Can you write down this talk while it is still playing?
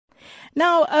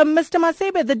Now, Mr.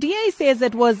 Masebe, the DA says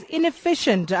it was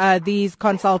inefficient, these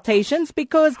consultations,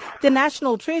 because the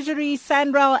National Treasury,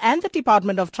 SANRAL and the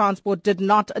Department of Transport did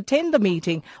not attend the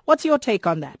meeting. What's your take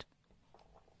on that?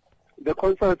 The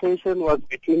consultation was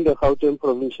between the Gauteng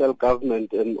Provincial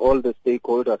government and all the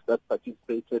stakeholders that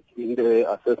participated in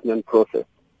the assessment process.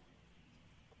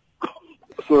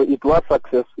 So it was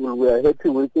successful. We are happy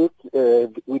with it,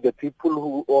 with the people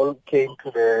who all came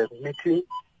to the meeting.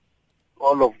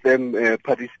 All of them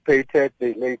participated,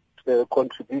 they made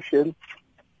contributions,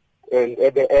 and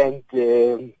at the end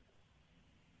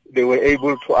they were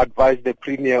able to advise the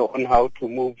Premier on how to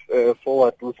move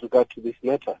forward with regard to this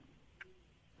matter.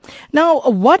 Now,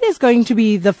 what is going to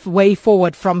be the way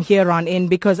forward from here on in?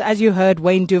 Because as you heard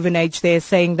Wayne Duvenage there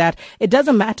saying that it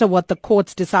doesn't matter what the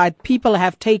courts decide. People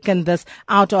have taken this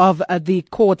out of the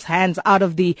court's hands, out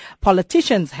of the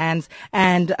politicians' hands,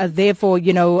 and therefore,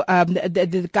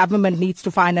 the government needs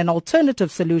to find an alternative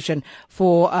solution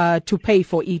for to pay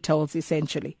for etolls,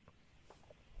 essentially.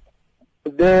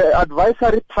 The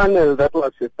advisory panel that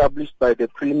was established by the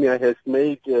Premier has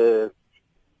made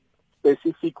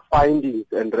specific findings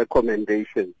and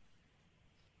recommendations.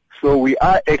 So we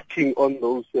are acting on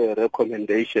those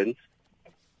recommendations.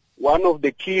 One of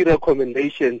the key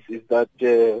recommendations is that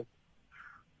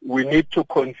we need to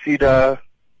consider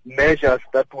measures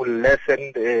that will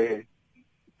lessen the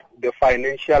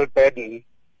financial burden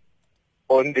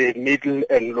on the middle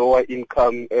and lower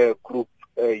income group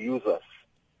users.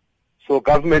 So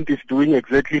government is doing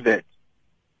exactly that.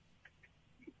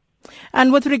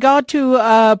 And with regard to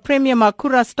Premier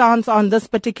Makhura's stance on this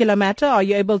particular matter, are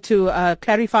you able to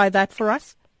clarify that for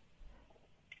us?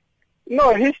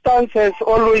 No, his stance has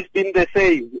always been the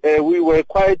same. We were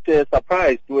quite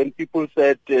surprised when people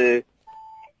said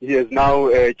he has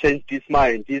now changed his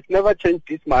mind. He's never changed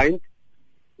his mind.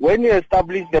 When he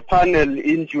established the panel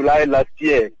in July last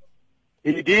year,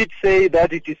 he did say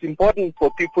that it is important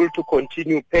for people to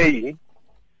continue paying.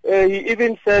 He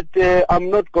even said, I'm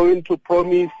not going to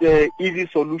promise easy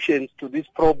solutions to this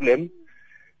problem,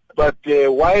 but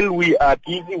while we are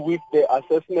busy with the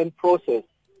assessment process,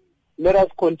 let us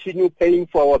continue paying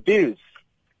for our bills.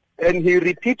 And he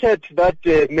repeated that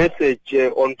message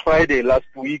on Friday last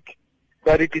week,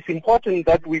 that it is important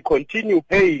that we continue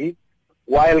paying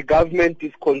while government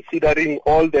is considering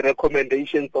all the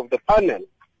recommendations of the panel.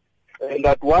 And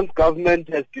that once government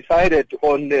has decided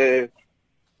on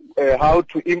how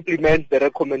to implement the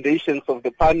recommendations of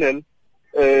the panel,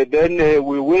 then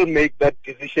we will make that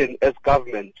decision as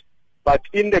government. But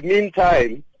in the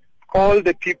meantime, all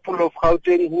the people of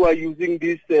Gauteng who are using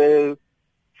these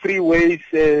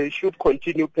freeways should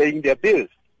continue paying their bills.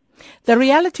 The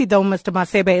reality, though, Mr.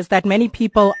 Masebe, is that many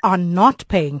people are not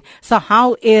paying. So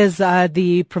how is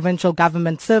the provincial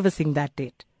government servicing that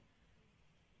debt?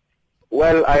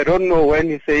 Well, I don't know when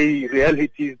you say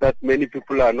reality is that many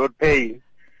people are not paying.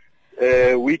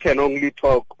 We can only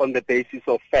talk on the basis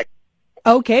of facts.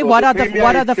 Okay, so what are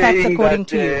the facts according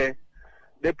to you?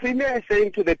 The Premier is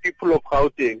saying to the people of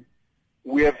Gauteng,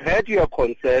 we have heard your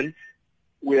concerns,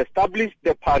 we established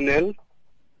the panel,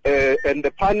 and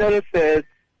the panel says,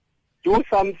 do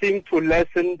something to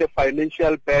lessen the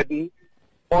financial burden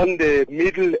on the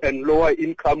middle and lower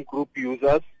income group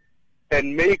users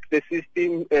and make the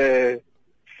system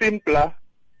simpler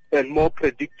and more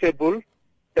predictable.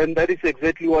 And that is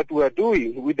exactly what we are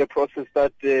doing with the process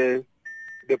that the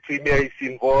Premier is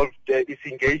involved, is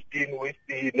engaged in with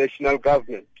the national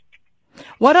government.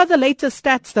 What are the latest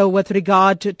stats, though, with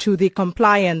regard to the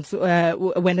compliance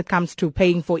when it comes to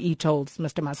paying for etolls,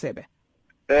 Mr. Masebe?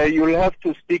 You'll have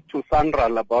to speak to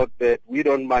SANRAL about that. We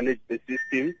don't manage the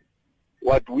system.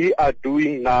 What we are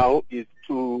doing now is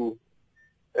to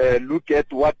look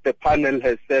at what the panel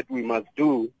has said we must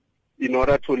do in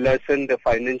order to lessen the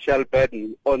financial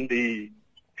burden on the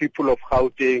people of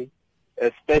Gauteng,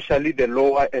 especially the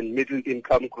lower and middle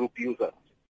income group users.